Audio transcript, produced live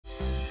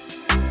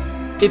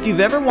If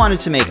you've ever wanted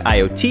to make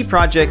IoT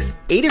projects,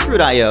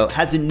 Adafruit IO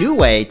has a new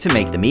way to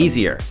make them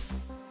easier.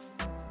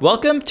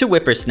 Welcome to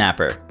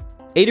WipperSnapper,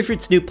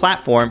 Adafruit's new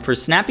platform for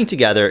snapping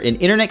together an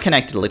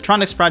internet-connected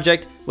electronics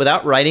project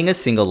without writing a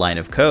single line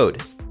of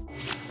code.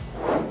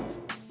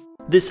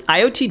 This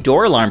IoT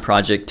door alarm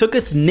project took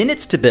us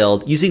minutes to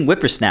build using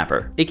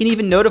WipperSnapper. It can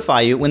even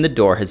notify you when the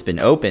door has been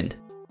opened.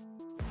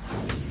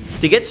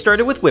 To get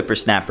started with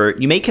WipperSnapper,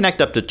 you may connect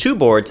up to 2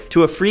 boards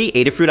to a free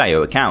Adafruit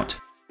IO account.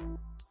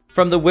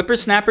 From the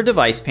WipperSnapper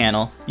device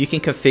panel, you can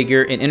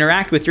configure and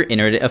interact with your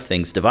Internet of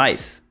Things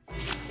device.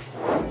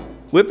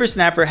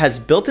 WipperSnapper has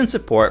built-in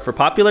support for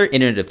popular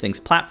Internet of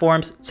Things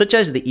platforms such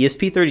as the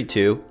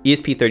ESP32,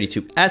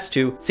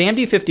 ESP32S2,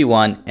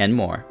 SAMD51, and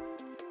more.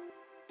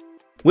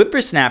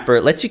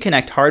 WipperSnapper lets you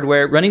connect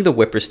hardware running the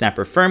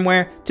WipperSnapper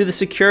firmware to the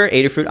secure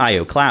Adafruit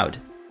IO cloud.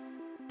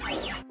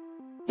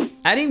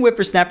 Adding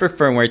WipperSnapper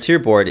firmware to your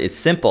board is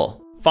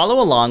simple. Follow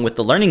along with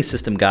the Learning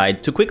System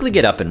guide to quickly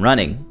get up and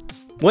running.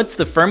 Once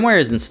the firmware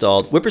is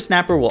installed,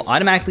 WipperSnapper will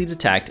automatically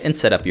detect and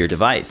set up your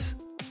device.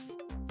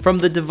 From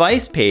the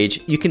device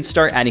page, you can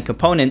start adding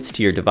components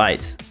to your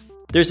device.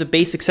 There's a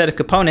basic set of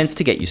components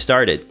to get you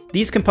started.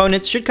 These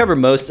components should cover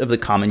most of the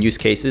common use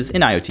cases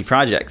in IoT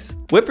projects.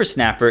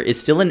 WipperSnapper is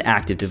still in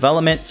active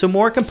development, so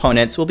more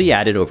components will be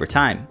added over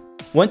time.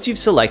 Once you've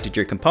selected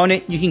your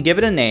component, you can give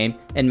it a name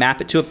and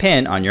map it to a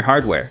pin on your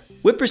hardware.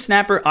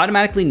 WipperSnapper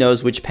automatically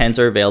knows which pins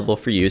are available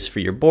for use for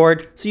your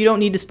board, so you don't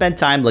need to spend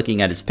time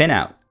looking at its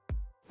pinout.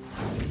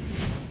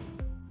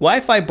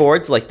 Wi-Fi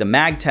boards like the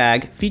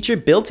MagTag feature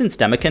built-in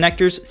stemma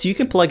connectors so you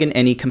can plug in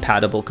any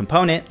compatible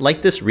component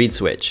like this reed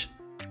switch.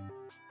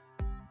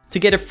 To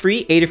get a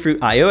free Adafruit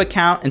IO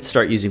account and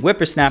start using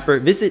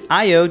WipperSnapper, visit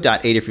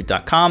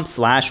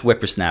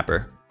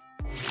io.adafruit.com/WipperSnapper.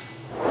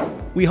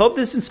 We hope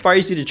this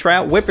inspires you to try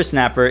out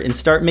WipperSnapper and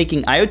start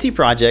making IoT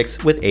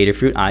projects with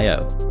Adafruit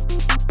IO.